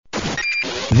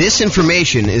This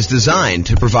information is designed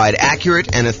to provide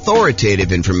accurate and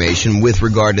authoritative information with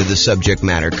regard to the subject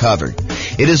matter covered.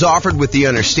 It is offered with the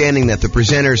understanding that the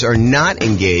presenters are not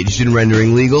engaged in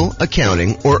rendering legal,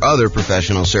 accounting, or other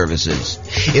professional services.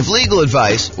 If legal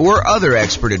advice or other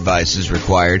expert advice is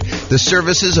required, the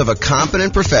services of a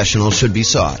competent professional should be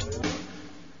sought.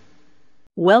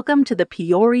 Welcome to the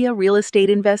Peoria Real Estate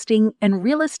Investing and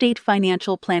Real Estate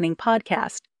Financial Planning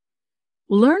Podcast.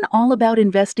 Learn all about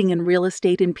investing in real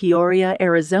estate in Peoria,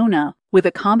 Arizona, with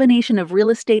a combination of real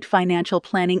estate financial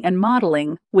planning and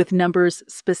modeling with numbers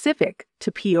specific to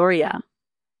Peoria.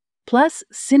 Plus,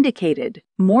 syndicated,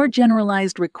 more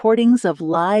generalized recordings of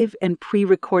live and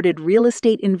pre-recorded real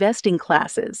estate investing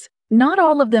classes, not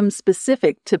all of them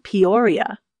specific to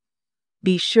Peoria.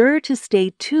 Be sure to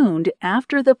stay tuned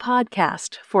after the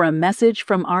podcast for a message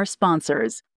from our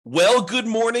sponsors. Well, good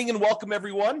morning and welcome,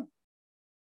 everyone.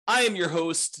 I am your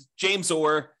host, James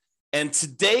Orr, and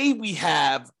today we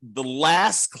have the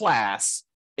last class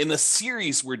in the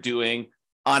series we're doing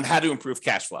on how to improve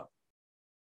cash flow.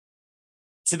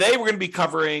 Today, we're going to be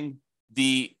covering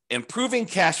the improving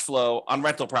cash flow on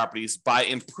rental properties by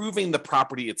improving the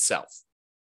property itself.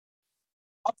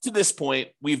 Up to this point,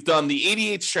 we've done the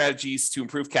 88 strategies to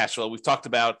improve cash flow. We've talked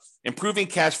about improving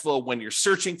cash flow when you're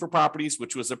searching for properties,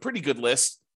 which was a pretty good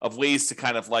list of ways to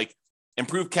kind of like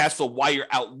improve cash flow while you're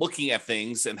out looking at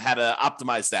things and how to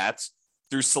optimize that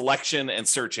through selection and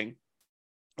searching.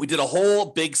 We did a whole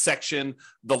big section,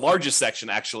 the largest section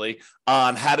actually,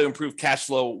 on how to improve cash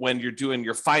flow when you're doing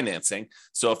your financing.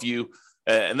 So if you,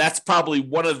 and that's probably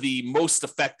one of the most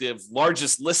effective,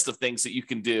 largest list of things that you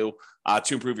can do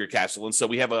to improve your cash flow. And so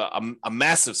we have a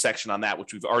massive section on that,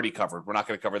 which we've already covered. We're not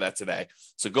going to cover that today.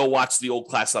 So go watch the old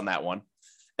class on that one.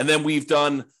 And then we've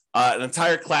done an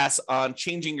entire class on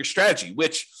changing your strategy,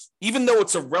 which even though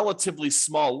it's a relatively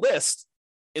small list,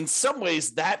 in some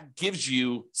ways that gives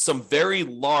you some very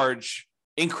large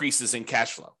increases in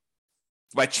cash flow.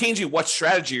 By changing what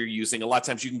strategy you're using, a lot of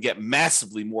times you can get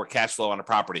massively more cash flow on a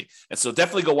property. And so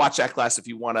definitely go watch that class if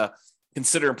you want to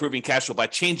consider improving cash flow by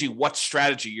changing what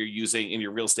strategy you're using in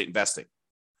your real estate investing.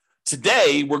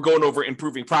 Today, we're going over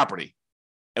improving property.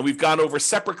 And we've gone over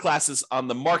separate classes on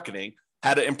the marketing,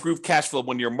 how to improve cash flow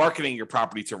when you're marketing your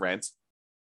property to rent.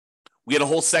 We had a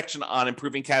whole section on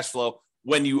improving cash flow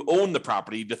when you own the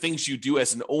property, the things you do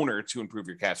as an owner to improve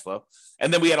your cash flow.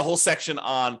 And then we had a whole section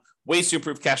on ways to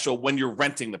improve cash flow when you're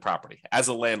renting the property as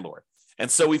a landlord.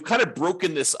 And so we've kind of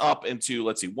broken this up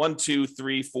into,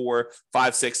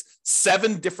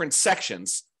 7 different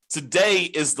sections. Today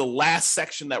is the last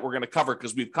section that we're going to cover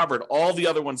because we've covered all the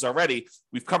other ones already.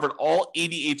 We've covered all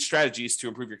 88 strategies to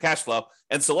improve your cash flow.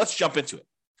 And so let's jump into it.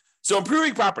 So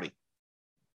improving property.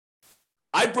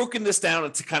 I've broken this down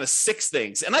into kind of 6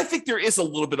 things. And I think there is a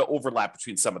little bit of overlap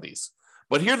between some of these.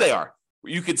 But here they are.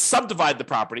 You could subdivide the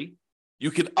property.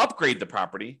 You could upgrade the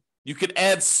property. You could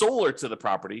add solar to the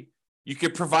property. You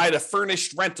could provide a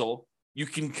furnished rental. You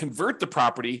can convert the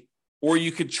property, or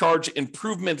you could charge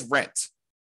improvement rent.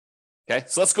 Okay,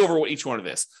 so let's go over what each one of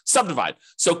this. Subdivide.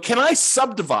 So can I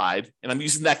subdivide, and I'm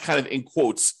using that kind of in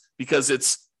quotes because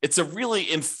it's a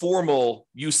really informal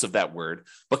use of that word,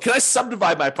 but can I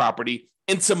subdivide my property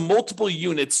into multiple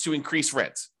units to increase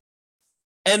rent?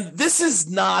 And this is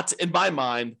not, in my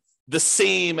mind, the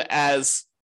same as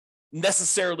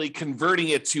necessarily converting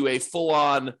it to a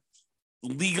full-on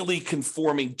legally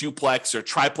conforming duplex or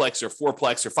triplex or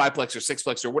fourplex or fiveplex or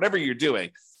sixplex or whatever you're doing.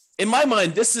 In my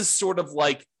mind, this is sort of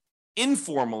like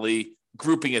informally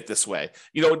grouping it this way.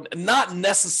 Not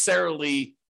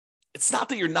necessarily, it's not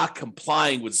that you're not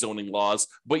complying with zoning laws,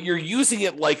 but you're using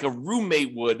it like a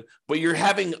roommate would, but you're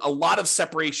having a lot of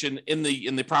separation in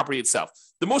the property itself.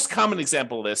 The most common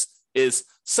example of this is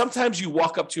sometimes you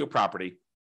walk up to a property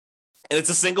and it's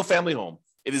a single family home.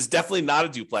 It is definitely not a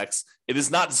duplex. It is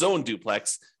not zoned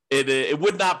duplex. It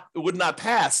would not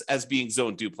pass as being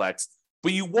zoned duplex,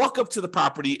 but you walk up to the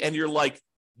property and you're like,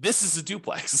 this is a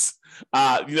duplex.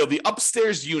 The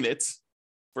upstairs unit,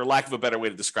 for lack of a better way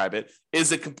to describe it,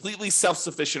 is a completely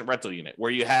self-sufficient rental unit where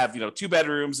you have, 2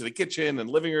 bedrooms and a kitchen and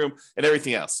living room and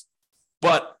everything else.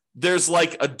 But there's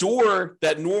like a door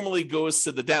that normally goes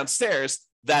to the downstairs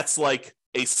that's like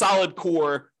a solid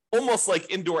core, almost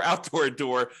like indoor-outdoor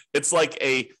door. It's like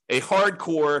a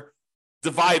hardcore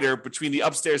divider between the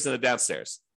upstairs and the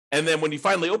downstairs. And then when you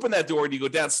finally open that door and you go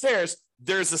downstairs,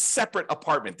 there's a separate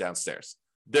apartment downstairs.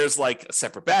 There's like a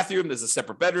separate bathroom, there's a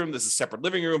separate bedroom, there's a separate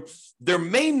living room. There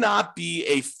may not be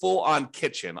a full-on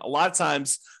kitchen. A lot of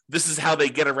times, this is how they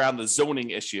get around the zoning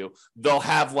issue. They'll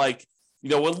have like,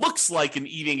 it looks like an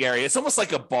eating area. It's almost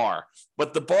like a bar,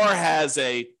 but the bar has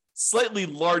a slightly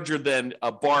larger than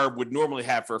a bar would normally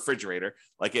have for a refrigerator,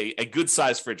 like a good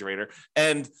sized refrigerator.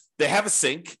 And they have a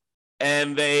sink,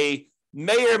 and they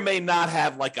may or may not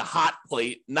have like a hot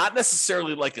plate, not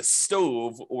necessarily like a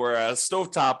stove or a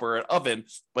stovetop or an oven,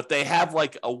 but they have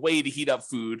like a way to heat up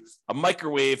food, a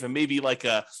microwave, and maybe like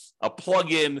a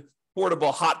plug-in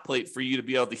portable hot plate for you to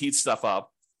be able to heat stuff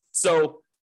up. So,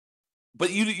 but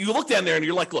you look down there and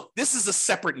you're like, look, this is a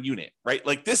separate unit, right?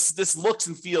 Like this looks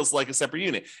and feels like a separate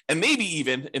unit. And maybe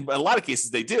even in a lot of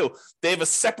cases they do, they have a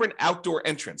separate outdoor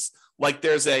entrance. Like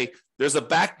there's a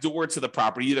back door to the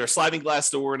property, either a sliding glass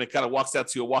door and it kind of walks out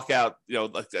to a walkout,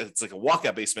 like it's like a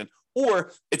walkout basement,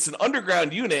 or it's an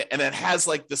underground unit and it has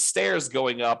like the stairs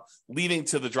going up leading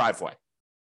to the driveway.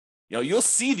 You'll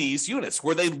see these units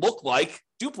where they look like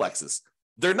duplexes.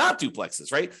 They're not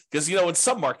duplexes, right? Because, in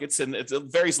some markets, and it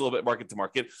varies a little bit market to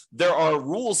market, there are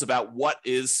rules about what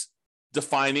is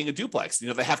defining a duplex.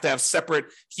 They have to have separate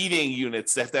heating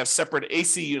units. They have to have separate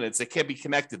AC units. They can't be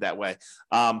connected that way.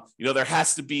 There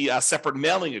has to be separate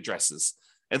mailing addresses.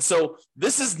 And so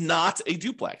this is not a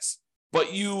duplex,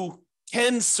 but you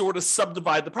can sort of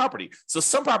subdivide the property. So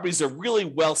some properties are really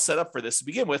well set up for this to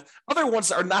begin with. Other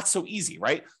ones are not so easy,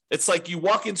 right? It's like you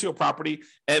walk into a property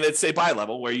and it's a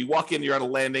bi-level where you walk in, you're on a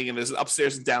landing and there's an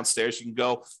upstairs and downstairs. You can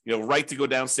go, right to go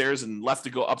downstairs and left to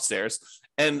go upstairs.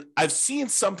 And I've seen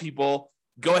some people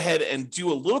go ahead and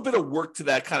do a little bit of work to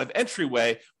that kind of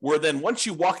entryway where then once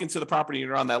you walk into the property and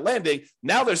you're on that landing,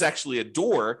 now there's actually a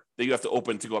door that you have to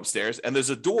open to go upstairs. And there's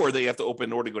a door that you have to open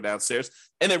in order to go downstairs.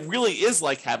 And it really is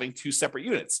like having two separate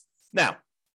units. Now,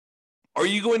 are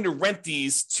you going to rent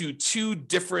these to two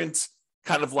different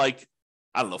kind of like,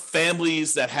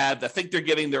 families that think they're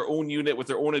getting their own unit with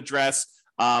their own address?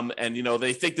 And,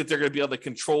 they think that they're going to be able to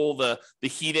control the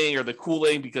heating or the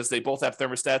cooling because they both have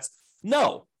thermostats.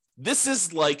 No. This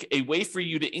is like a way for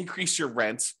you to increase your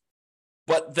rent,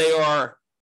 but they are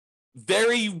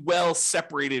very well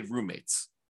separated roommates.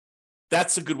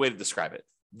 That's a good way to describe it.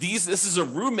 This is a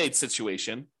roommate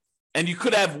situation, and you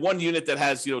could have one unit that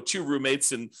has, two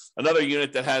roommates and another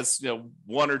unit that has,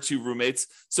 one or two roommates.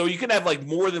 So you can have like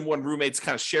more than one roommates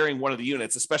kind of sharing one of the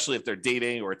units, especially if they're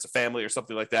dating or it's a family or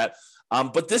something like that.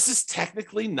 But this is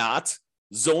technically not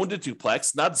zoned to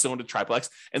duplex, not zoned to triplex.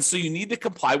 And so you need to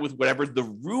comply with whatever the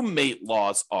roommate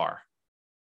laws are.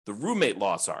 The roommate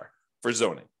laws are for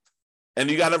zoning. And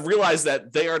you got to realize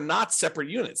that they are not separate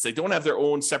units. They don't have their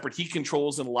own separate heat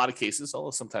controls in a lot of cases,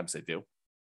 although sometimes they do.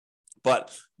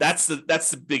 But that's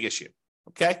the big issue.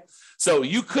 Okay. So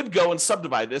you could go and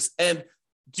subdivide this. And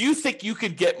do you think you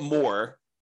could get more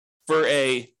for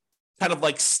a kind of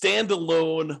like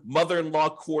standalone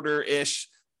mother-in-law quarter-ish,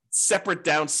 separate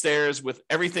downstairs with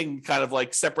everything kind of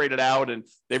like separated out, and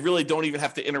they really don't even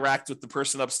have to interact with the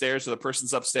person upstairs or the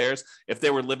person's upstairs if they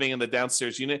were living in the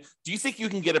downstairs unit? Do you think you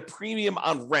can get a premium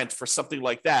on rent for something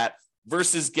like that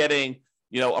versus getting,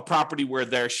 a property where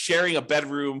they're sharing a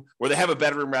bedroom, where they have a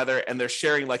bedroom rather, and they're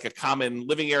sharing like a common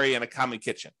living area and a common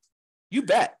kitchen? You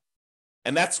bet.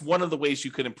 And that's one of the ways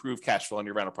you could improve cash flow on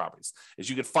your rental properties, is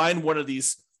you could find one of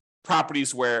these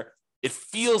properties where it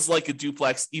feels like a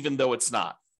duplex, even though it's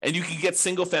not. And you can get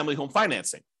single family home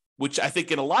financing, which I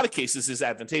think in a lot of cases is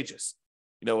advantageous.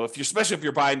 Especially if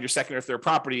you're buying your second or third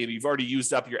property and you've already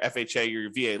used up your FHA or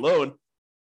your VA loan,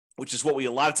 which is what we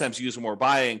a lot of times use when we're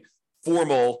buying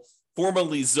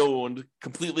formally zoned,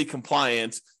 completely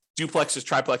compliant duplexes,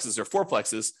 triplexes, or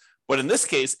fourplexes. But in this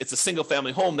case, it's a single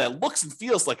family home that looks and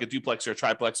feels like a duplex or a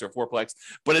triplex or a fourplex,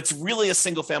 but it's really a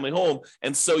single family home.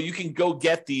 And so you can go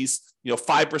get these,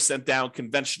 5% down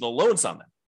conventional loans on them.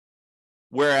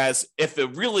 Whereas if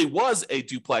it really was a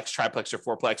duplex, triplex, or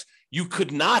fourplex, you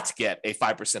could not get a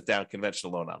 5% down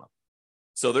conventional loan on them.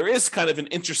 So there is kind of an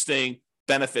interesting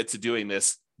benefit to doing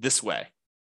this way.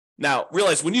 Now,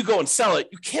 realize when you go and sell it,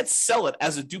 you can't sell it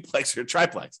as a duplex or a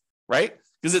triplex, right?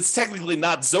 Because it's technically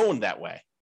not zoned that way.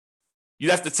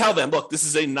 You'd have to tell them, look, this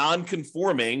is a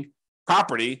non-conforming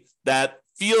property that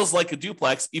feels like a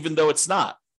duplex, even though it's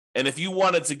not. And if you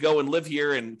wanted to go and live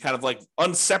here and kind of like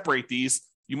unseparate these,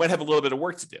 you might have a little bit of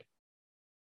work to do.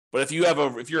 But if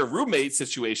you're a roommate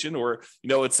situation, or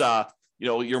it's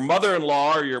your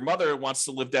mother-in-law or your mother wants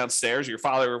to live downstairs, or your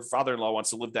father-in-law wants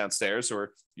to live downstairs,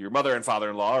 or your mother and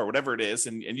father-in-law, or whatever it is,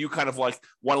 and you kind of like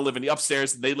want to live in the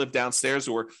upstairs and they live downstairs,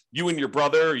 or you and your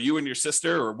brother, or you and your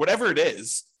sister, or whatever it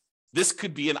is, this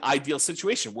could be an ideal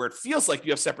situation where it feels like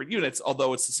you have separate units,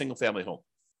 although it's a single-family home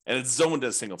and it's zoned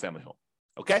as a single-family home.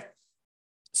 Okay,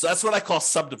 so that's what I call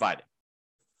subdividing.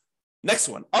 Next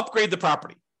one, upgrade the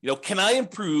property. Can I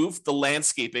improve the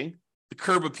landscaping, the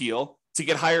curb appeal to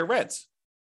get higher rents?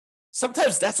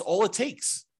 Sometimes that's all it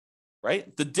takes.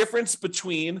 right? The difference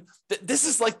between, this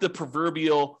is like the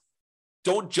proverbial,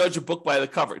 don't judge a book by the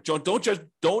cover.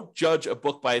 Don't judge a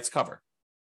book by its cover.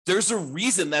 There's a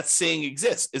reason that saying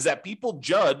exists, is that people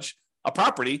judge a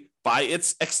property by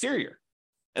its exterior.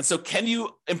 And so can you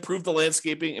improve the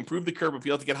landscaping, improve the curb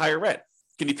appeal to get higher rent?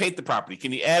 Can you paint the property?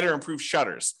 Can you add or improve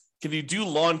shutters? Can you do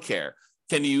lawn care?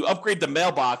 Can you upgrade the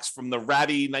mailbox from the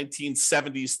ratty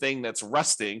 1970s thing that's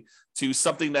rusting to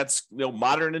something that's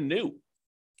modern and new?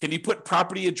 Can you put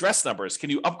property address numbers? Can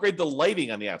you upgrade the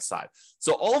lighting on the outside?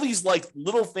 So all these like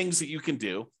little things that you can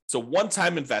do. It's a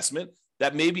one-time investment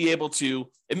that may be able to,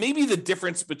 it may be the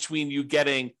difference between you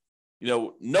getting,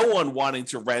 no one wanting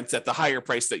to rent at the higher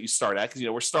price that you start at, because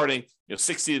we're starting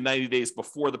 60 to 90 days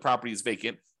before the property is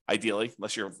vacant, ideally,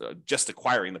 unless you're just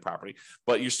acquiring the property.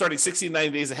 But you're starting 60 to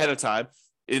 90 days ahead of time,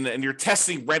 and you're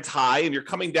testing rent high, and you're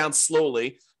coming down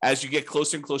slowly as you get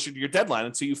closer and closer to your deadline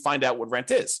until you find out what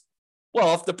rent is.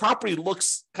 Well, if the property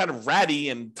looks kind of ratty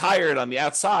and tired on the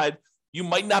outside, you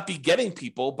might not be getting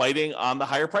people biting on the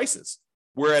higher prices.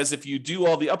 Whereas if you do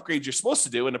all the upgrades you're supposed to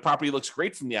do and the property looks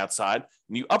great from the outside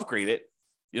and you upgrade it,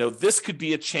 this could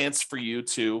be a chance for you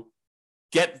to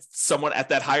get someone at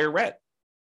that higher rent.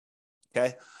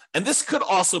 Okay. And this could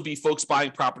also be folks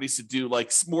buying properties to do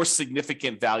like more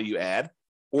significant value add,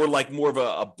 or like more of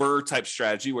a BRRRR type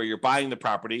strategy where you're buying the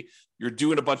property, you're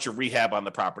doing a bunch of rehab on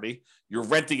the property, you're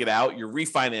renting it out, you're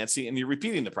refinancing, and you're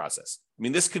repeating the process. I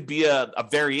mean, this could be a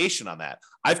variation on that.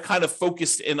 I've kind of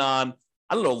focused in on,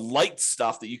 light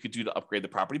stuff that you could do to upgrade the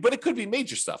property, but it could be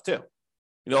major stuff too.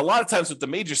 A lot of times with the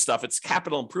major stuff, it's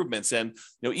capital improvements. And,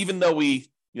 even though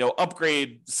we,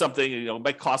 upgrade something, it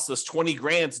might cost us 20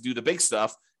 grand to do the big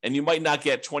stuff, and you might not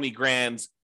get 20 grand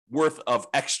worth of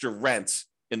extra rent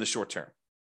in the short term.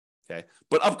 Okay.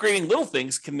 But upgrading little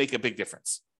things can make a big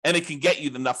difference, and it can get you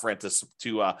enough rent to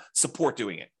support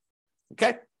doing it.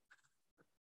 Okay.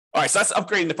 All right. So that's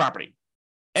upgrading the property.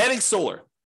 Adding solar.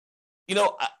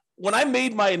 When I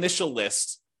made my initial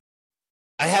list,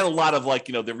 I had a lot of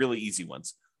the really easy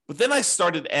ones. But then I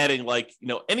started adding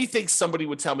anything somebody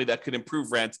would tell me that could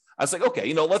improve rent. I was like,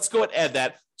 okay, let's go and add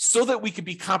that so that we could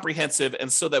be comprehensive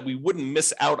and so that we wouldn't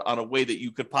miss out on a way that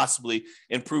you could possibly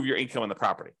improve your income on the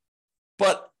property.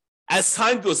 But as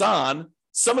time goes on,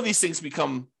 some of these things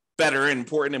become better and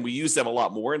important, and we use them a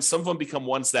lot more. And some of them become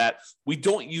ones that we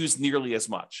don't use nearly as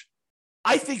much.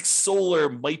 I think solar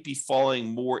might be falling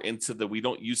more into the we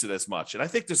don't use it as much. And I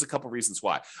think there's a couple of reasons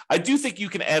why. I do think you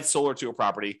can add solar to a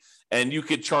property and you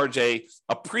could charge a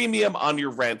premium on your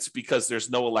rent because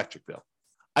there's no electric bill.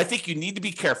 I think you need to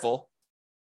be careful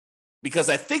because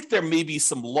I think there may be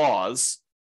some laws,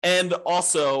 and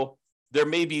also there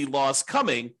may be laws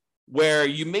coming where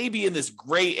you may be in this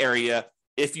gray area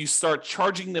if you start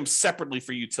charging them separately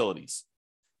for utilities.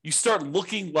 You start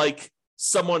looking like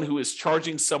someone who is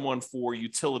charging someone for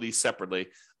utilities separately.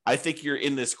 I think you're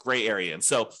in this gray area. And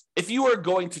so if you are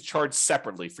going to charge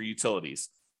separately for utilities,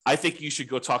 I think you should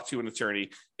go talk to an attorney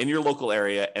in your local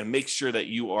area and make sure that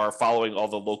you are following all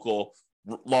the local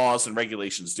laws and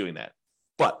regulations doing that.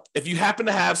 But if you happen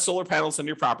to have solar panels on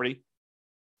your property,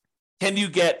 can you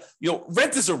get,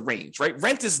 rent is a range, right?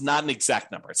 Rent is not an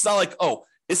exact number. It's not like, oh,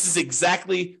 this is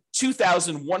exactly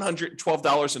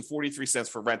 $2,112.43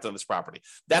 for rent on this property.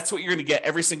 That's what you're going to get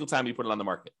every single time you put it on the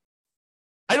market.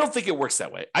 I don't think it works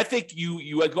that way. I think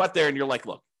you go out there and you're like,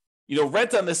 look,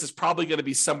 rent on this is probably going to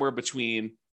be somewhere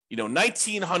between,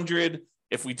 $1,900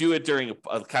 if we do it during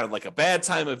a kind of like a bad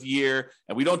time of year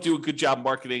and we don't do a good job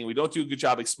marketing, we don't do a good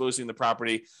job exposing the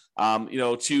property,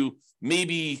 to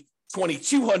maybe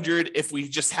 $2,200 if we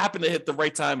just happen to hit the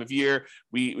right time of year.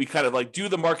 We kind of do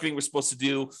the marketing we're supposed to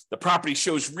do. The property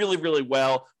shows really, really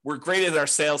well. We're great at our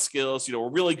sales skills. We're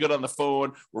really good on the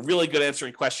phone. We're really good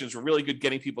answering questions. We're really good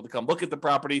getting people to come look at the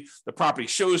property. The property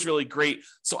shows really great.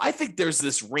 So I think there's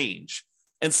this range.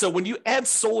 And so when you add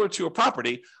solar to a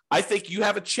property, I think you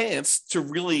have a chance to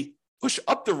really push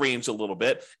up the range a little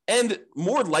bit and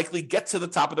more likely get to the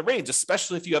top of the range,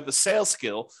 especially if you have the sales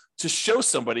skill to show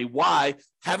somebody why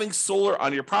having solar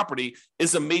on your property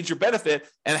is a major benefit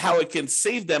and how it can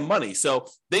save them money. So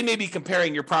they may be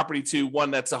comparing your property to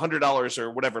one that's $100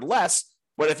 or whatever less,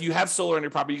 but if you have solar on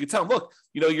your property, you can tell them, look,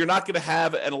 you're not going to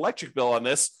have an electric bill on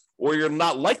this, or you're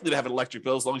not likely to have an electric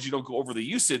bill as long as you don't go over the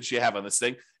usage you have on this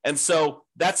thing. And so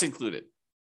that's included.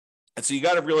 And so you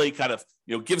got to really kind of,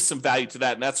 give some value to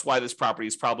that. And that's why this property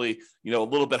is probably, a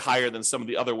little bit higher than some of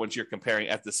the other ones you're comparing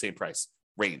at the same price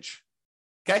range.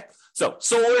 Okay. So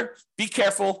solar, be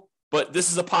careful, but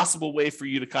this is a possible way for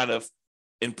you to kind of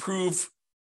improve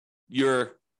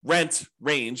your rent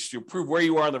range to prove where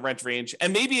you are in the rent range.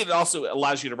 And maybe it also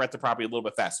allows you to rent the property a little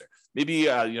bit faster. Maybe,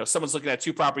 someone's looking at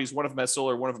two properties, one of them has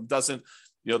solar, one of them doesn't.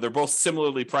 They're both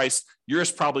similarly priced.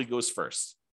 Yours probably goes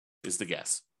first, is the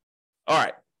guess. All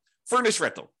right, furnished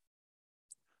rental.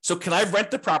 So can I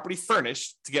rent the property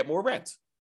furnished to get more rent?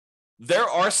 There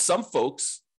are some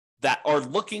folks that are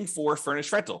looking for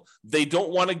furnished rental. They don't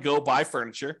want to go buy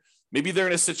furniture. Maybe they're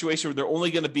in a situation where they're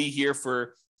only going to be here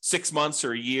for 6 months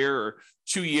or a year or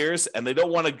 2 years, and they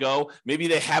don't want to go. Maybe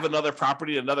they have another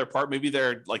property in another part. Maybe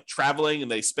they're like traveling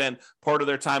and they spend part of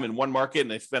their time in one market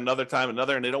and they spend another time in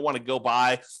another, and they don't want to go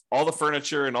buy all the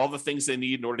furniture and all the things they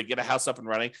need in order to get a house up and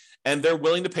running. And they're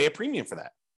willing to pay a premium for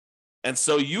that. And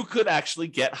so you could actually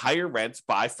get higher rent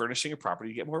by furnishing a property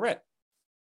to get more rent.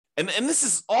 And this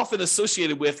is often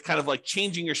associated with kind of like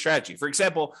changing your strategy. For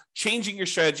example, changing your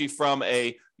strategy from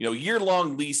a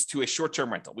year-long lease to a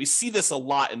short-term rental. We see this a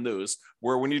lot in those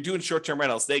where when you're doing short-term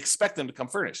rentals, they expect them to come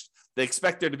furnished. They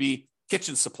expect there to be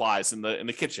kitchen supplies in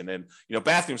the kitchen and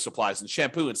bathroom supplies and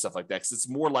shampoo and stuff like that, because it's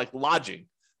more like lodging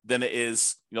than it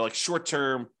is like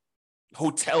short-term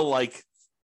hotel-like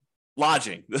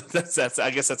lodging. That's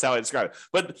I guess that's how I describe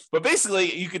it. But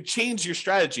basically, you could change your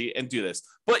strategy and do this,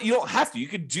 but you don't have to. You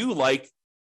could do like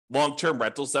long-term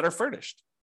rentals that are furnished.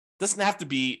 It doesn't have to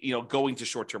be going to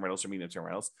short-term rentals or medium-term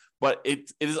rentals, but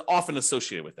it is often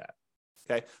associated with that.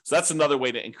 Okay, so that's another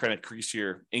way to increase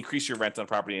your rent on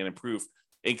property and improve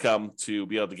income to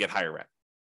be able to get higher rent.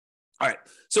 All right.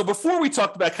 So before we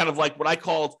talked about kind of like what I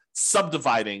called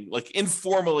subdividing, like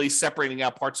informally separating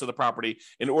out parts of the property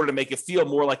in order to make it feel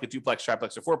more like a duplex,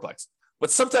 triplex, or fourplex. But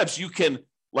sometimes you can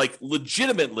like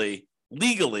legitimately,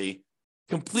 legally,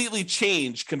 completely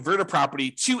convert a property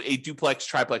to a duplex,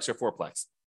 triplex, or fourplex.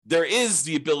 There is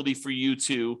the ability for you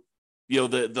to,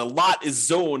 the lot is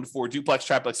zoned for duplex,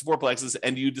 triplex, fourplexes,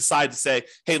 and you decide to say,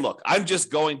 hey, look, I'm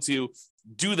just going to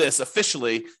do this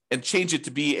officially and change it to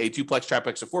be a duplex,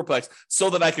 triplex, or fourplex so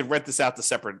that I can rent this out to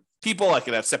separate people. I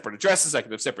can have separate addresses. I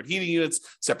can have separate heating units,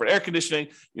 separate air conditioning.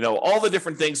 All the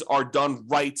different things are done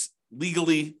right,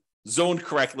 legally, zoned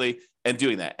correctly, and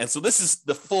doing that. And so this is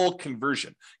the full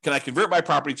conversion. Can I convert my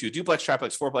property to a duplex,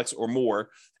 triplex, fourplex, or more?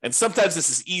 And sometimes this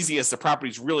is easy as the property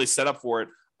is really set up for it.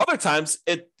 Other times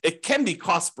it can be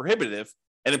cost prohibitive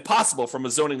and impossible from a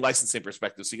zoning licensing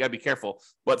perspective. So you got to be careful,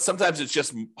 but sometimes it's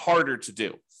just harder to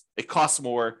do. It costs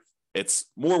more, it's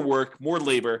more work, more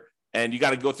labor, and you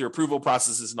got to go through approval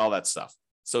processes and all that stuff.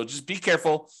 So just be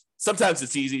careful. Sometimes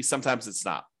it's easy, sometimes it's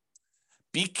not.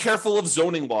 Be careful of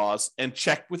zoning laws and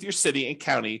check with your city and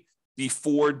county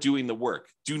before doing the work.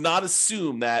 Do not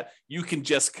assume that you can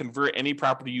just convert any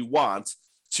property you want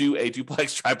to a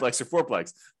duplex, triplex, or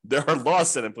fourplex. There are laws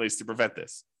set in place to prevent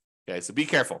this. Okay, so be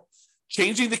careful.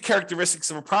 Changing the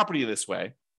characteristics of a property this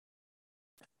way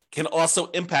can also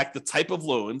impact the type of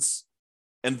loans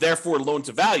and therefore loan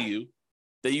to value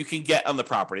that you can get on the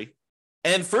property.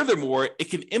 And furthermore,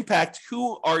 it can impact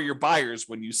who are your buyers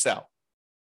when you sell.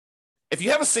 If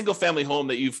you have a single family home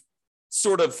that you've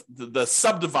sort of the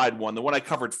subdivide one, the one I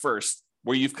covered first,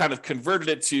 where you've kind of converted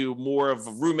it to more of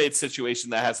a roommate situation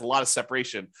that has a lot of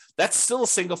separation, that's still a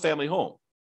single family home.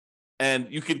 And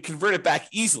you can convert it back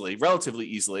easily, relatively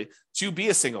easily, to be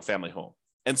a single family home.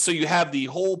 And so you have the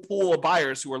whole pool of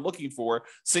buyers who are looking for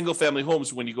single family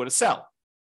homes when you go to sell.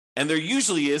 And there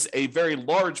usually is a very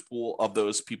large pool of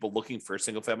those people looking for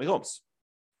single family homes.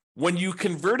 When you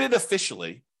convert it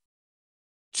officially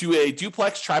to a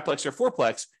duplex, triplex, or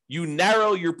fourplex, you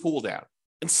narrow your pool down.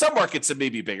 In some markets, it may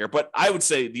be bigger, but I would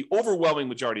say the overwhelming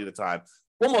majority of the time,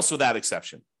 almost without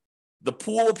exception, the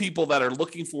pool of people that are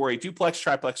looking for a duplex,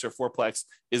 triplex, or fourplex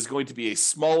is going to be a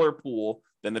smaller pool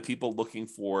than the people looking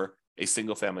for a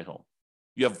single family home.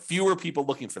 You have fewer people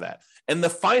looking for that. And the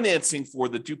financing for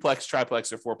the duplex,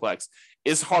 triplex, or fourplex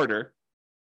is harder,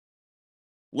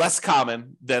 less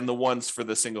common than the ones for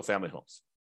the single family homes.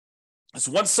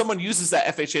 So once someone uses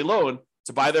that FHA loan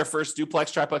to buy their first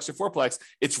duplex, triplex, or fourplex,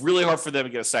 it's really hard for them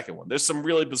to get a second one. There's some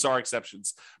really bizarre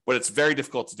exceptions, but it's very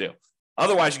difficult to do.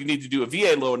 Otherwise, you need to do a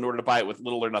VA loan in order to buy it with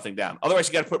little or nothing down. Otherwise,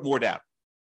 you got to put more down.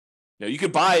 You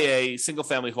could buy a single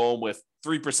family home with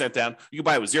 3% down. You could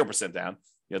buy it with 0% down.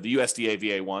 The USDA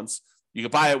VA ones. You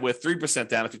could buy it with 3%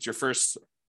 down if it's your first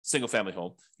single family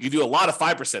home. You can do a lot of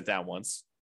 5% down ones.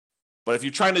 But if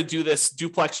you're trying to do this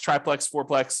duplex, triplex,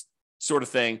 fourplex sort of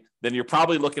thing, then you're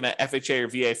probably looking at FHA or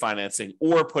VA financing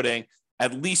or putting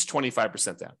at least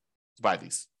 25% down to buy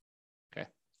these. Okay.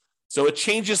 So it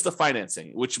changes the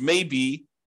financing, which may be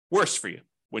worse for you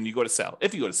when you go to sell,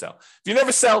 if you go to sell. If you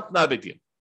never sell, not a big deal.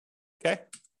 Okay.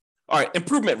 All right.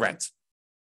 Improvement rent.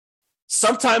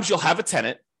 Sometimes you'll have a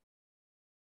tenant.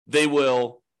 They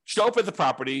will show up at the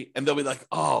property and they'll be like,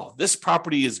 oh, this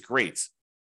property is great.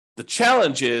 The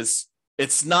challenge is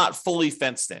it's not fully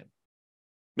fenced in.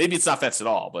 Maybe it's not fenced at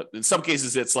all, but in some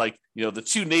cases it's like, the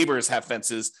two neighbors have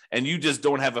fences and you just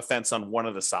don't have a fence on one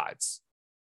of the sides.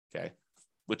 Okay.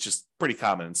 Which is pretty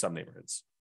common in some neighborhoods.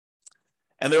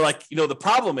 And they're like, the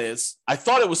problem is I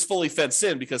thought it was fully fenced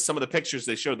in because some of the pictures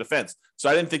they showed the fence. So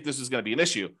I didn't think this was going to be an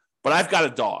issue, but I've got a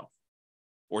dog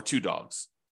or two dogs.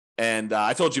 And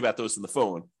I told you about those in the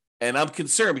phone. And I'm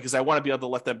concerned because I want to be able to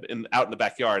let them out in the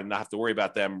backyard and not have to worry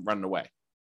about them running away.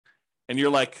 And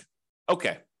you're like,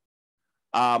 okay,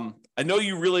 I know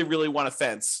you really, really want a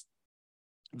fence.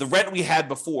 The rent we had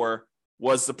before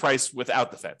was the price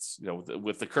without the fence,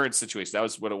 with the current situation. That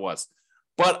was what it was.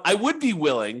 But I would be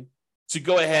willing to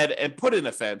go ahead and put in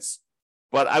a fence,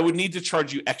 but I would need to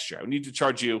charge you extra. I would need to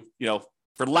charge you,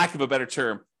 for lack of a better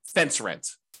term, fence rent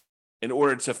in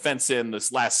order to fence in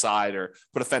this last side or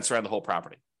put a fence around the whole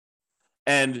property.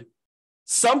 And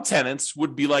some tenants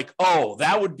would be like, oh,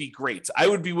 that would be great. I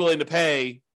would be willing to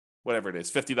pay whatever it is,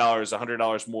 $50,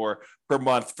 $100 more per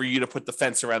month for you to put the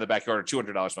fence around the backyard, or $200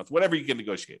 a month, whatever you can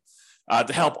negotiate,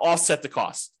 to help offset the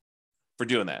cost for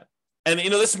doing that. And,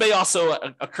 this may also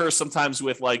occur sometimes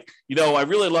with I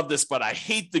really love this, but I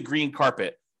hate the green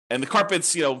carpet. And the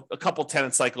carpet's, a couple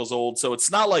tenant cycles old. So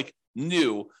it's not like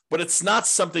new, but it's not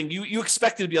something you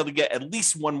expect to be able to get at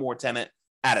least one more tenant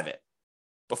out of it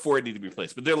before it needs to be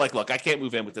replaced. But they're like, look, I can't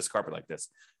move in with this carpet like this.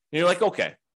 And you're like,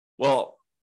 okay, well,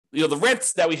 the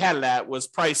rent that we had it at was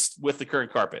priced with the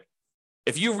current carpet.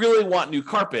 If you really want new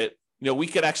carpet, we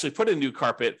could actually put in new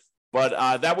carpet,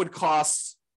 but that would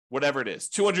cost whatever it is,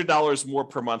 $200 more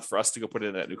per month for us to go put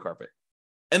in that new carpet.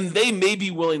 And they may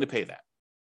be willing to pay that.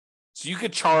 So you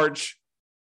could charge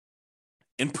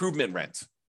improvement rent,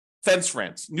 fence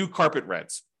rent, new carpet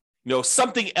rent,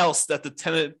 something else that the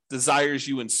tenant desires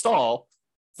you install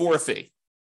for a fee.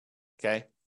 Okay.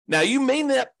 Now you may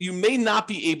not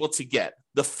be able to get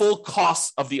the full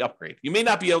cost of the upgrade. You may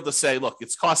not be able to say, look,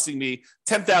 it's costing me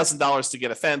 $10,000 to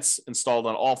get a fence installed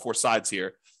on all four sides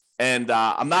here. And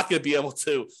I'm not going to be able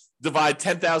to divide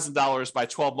 $10,000 by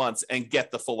 12 months and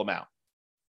get the full amount.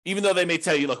 Even though they may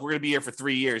tell you, look, we're going to be here for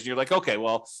 3 years. And you're like, okay,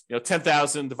 well,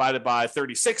 10,000 divided by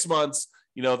 36 months,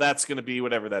 that's going to be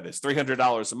whatever that is,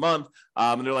 $300 a month.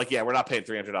 And they're like, yeah, we're not paying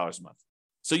 $300 a month.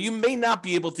 So you may not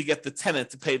be able to get the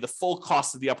tenant to pay the full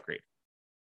cost of the upgrade.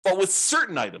 But with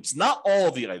certain items, not all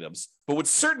of the items, but with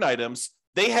certain items,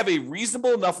 they have a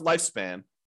reasonable enough lifespan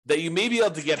that you may be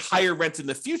able to get higher rent in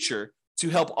the future to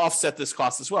help offset this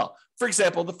cost as well. For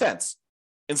example, the fence.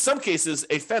 In some cases,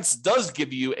 a fence does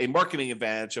give you a marketing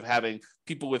advantage of having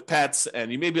people with pets,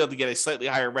 and you may be able to get a slightly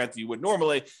higher rent than you would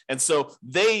normally. And so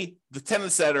the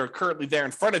tenants that are currently there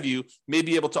in front of you may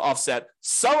be able to offset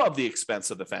some of the expense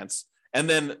of the fence. And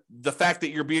then the fact that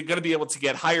you're going to be able to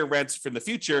get higher rents for the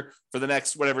future for the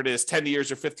next, whatever it is, 10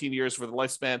 years or 15 years for the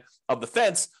lifespan of the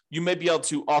fence, you may be able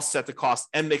to offset the cost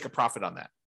and make a profit on that.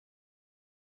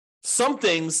 Some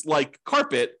things like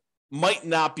carpet might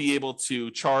not be able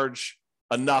to charge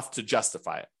enough to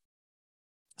justify it.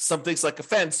 Some things like a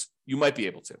fence, you might be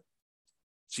able to.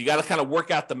 So you got to kind of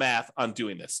work out the math on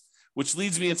doing this, which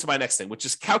leads me into my next thing, which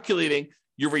is calculating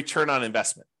your return on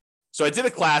investment. So I did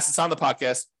a class, it's on the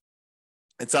podcast.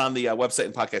 It's on the website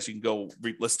and podcast. You can go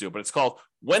listen to it, but it's called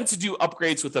When to Do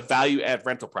Upgrades with a Value Add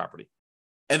Rental Property.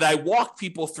 And I walk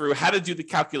people through how to do the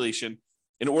calculation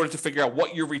in order to figure out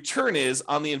what your return is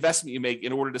on the investment you make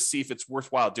in order to see if it's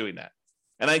worthwhile doing that.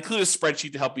 And I include a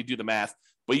spreadsheet to help you do the math,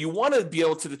 but you want to be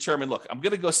able to determine, look, I'm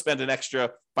going to go spend an extra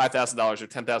 $5,000 or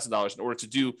 $10,000 in order to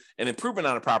do an improvement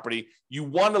on a property. You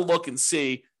want to look and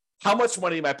see how much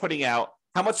money am I putting out?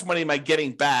 How much money am I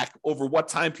getting back over what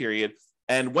time period?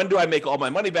 And when do I make all my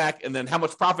money back? And then how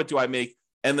much profit do I make?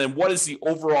 And then what is the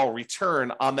overall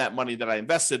return on that money that I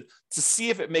invested to see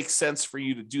if it makes sense for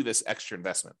you to do this extra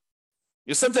investment?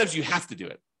 Sometimes you have to do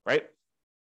it, right?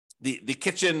 The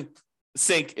kitchen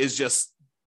sink is just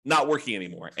not working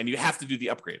anymore and you have to do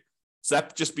the upgrade. So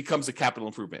that just becomes a capital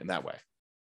improvement in that way.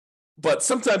 But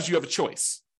sometimes you have a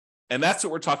choice. And that's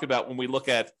what we're talking about when we look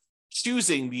at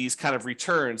choosing these kind of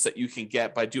returns that you can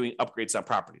get by doing upgrades on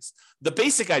properties. The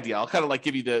basic idea, I'll kind of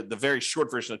give you the very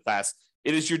short version of the class.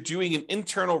 It is you're doing an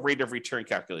internal rate of return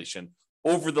calculation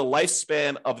over the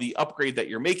lifespan of the upgrade that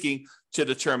you're making to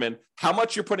determine how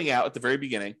much you're putting out at the very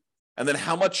beginning, and then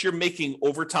how much you're making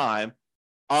over time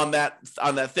on that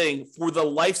thing for the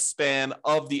lifespan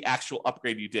of the actual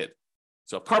upgrade you did.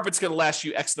 So if carpet's going to last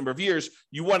you X number of years,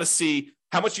 you want to see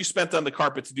how much you spent on the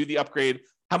carpet to do the upgrade,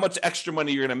 how much extra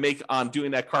money you're going to make on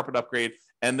doing that carpet upgrade.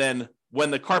 And then when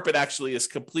the carpet actually is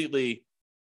completely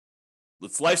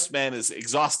its lifespan is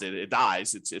exhausted, it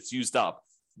dies, it's used up,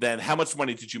 then how much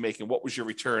money did you make and what was your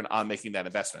return on making that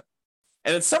investment?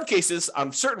 And in some cases,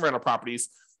 on certain rental properties,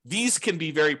 these can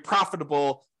be very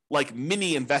profitable, like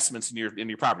mini investments in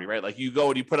your property, right? Like you go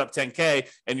and you put up 10K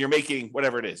and you're making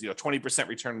whatever it is, 20%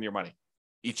 return on your money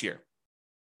each year.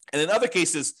 And in other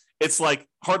cases, it's like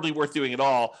hardly worth doing at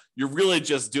all. You're really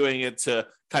just doing it to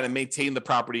kind of maintain the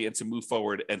property and to move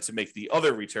forward and to make the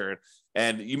other return.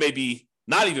 And you may be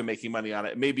not even making money on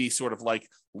it. It may be sort of like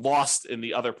lost in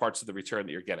the other parts of the return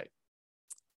that you're getting.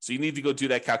 So you need to go do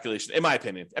that calculation, in my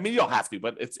opinion. I mean, you don't have to,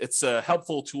 but it's a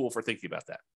helpful tool for thinking about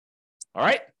that. All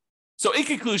right. So in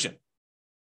conclusion,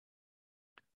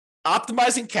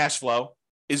 optimizing cash flow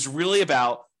is really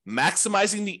about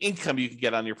maximizing the income you can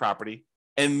get on your property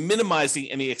and minimizing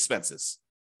any expenses.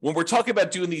 When we're talking about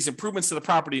doing these improvements to the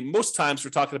property, most times we're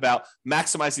talking about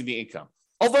maximizing the income.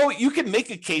 Although you can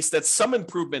make a case that some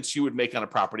improvements you would make on a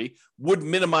property would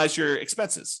minimize your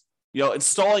expenses.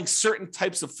 Installing certain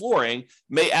types of flooring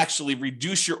may actually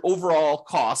reduce your overall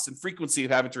cost and frequency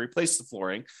of having to replace the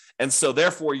flooring. And so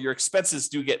therefore your expenses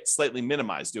do get slightly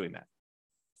minimized doing that.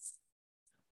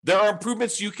 There are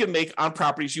improvements you can make on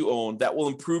properties you own that will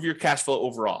improve your cash flow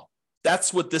overall.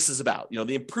 That's what this is about.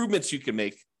 The improvements you can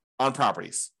make on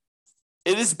properties.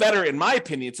 It is better, in my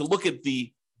opinion, to look at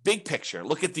the big picture,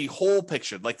 look at the whole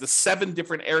picture, like the 7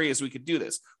 different areas we could do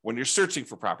this. When you're searching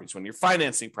for properties, when you're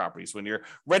financing properties, when you're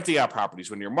renting out properties,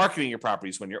 when you're marketing your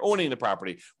properties, when you're owning the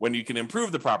property, when you can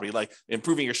improve the property, like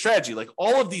improving your strategy, like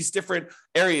all of these different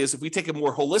areas. If we take a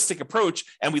more holistic approach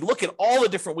and we look at all the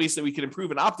different ways that we can improve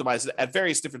and optimize it at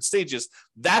various different stages,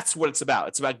 that's what it's about.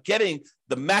 It's about getting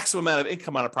the maximum amount of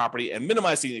income on a property and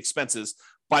minimizing the expenses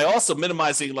by also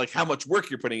minimizing like how much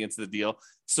work you're putting into the deal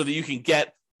so that you can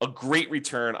get a great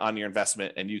return on your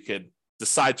investment and you could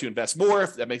decide to invest more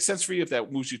if that makes sense for you, if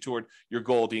that moves you toward your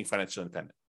goal of being financially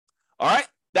independent. All right,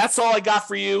 that's all I got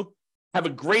for you. Have a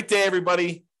great day,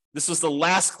 everybody. This was the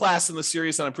last class in the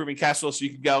series on improving cash flow, so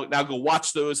you can go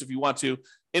watch those if you want to,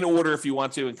 in order if you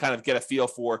want to, and kind of get a feel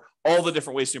for all the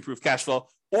different ways to improve cash flow.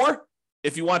 Or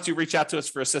if you want to, reach out to us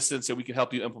for assistance and we can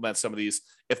help you implement some of these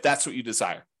if that's what you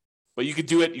desire. But you could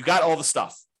do it. You got all the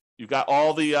stuff. You've got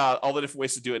all the different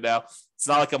ways to do it now. It's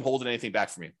not like I'm holding anything back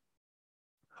from you.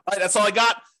 All right, that's all I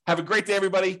got. Have a great day,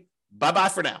 everybody. Bye-bye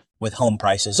for now. With home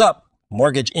prices up,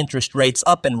 mortgage interest rates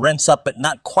up, and rents up, but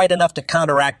not quite enough to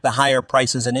counteract the higher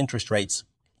prices and interest rates,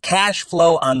 cash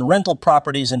flow on rental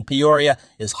properties in Peoria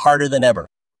is harder than ever.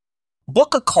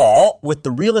 Book a call with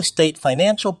the Real Estate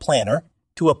Financial Planner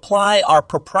to apply our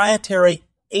proprietary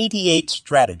 88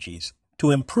 strategies to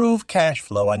improve cash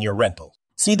flow on your rentals.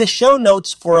 See the show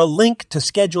notes for a link to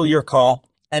schedule your call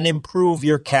and improve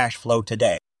your cash flow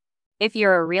today. If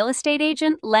you're a real estate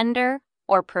agent, lender,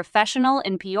 or professional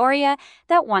in Peoria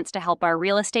that wants to help our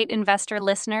real estate investor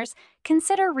listeners,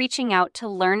 consider reaching out to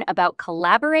learn about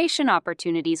collaboration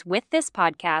opportunities with this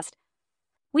podcast.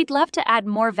 We'd love to add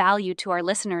more value to our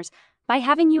listeners by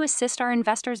having you assist our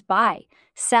investors buy,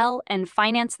 sell, and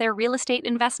finance their real estate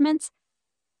investments.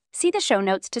 See the show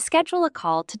notes to schedule a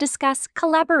call to discuss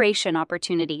collaboration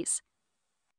opportunities.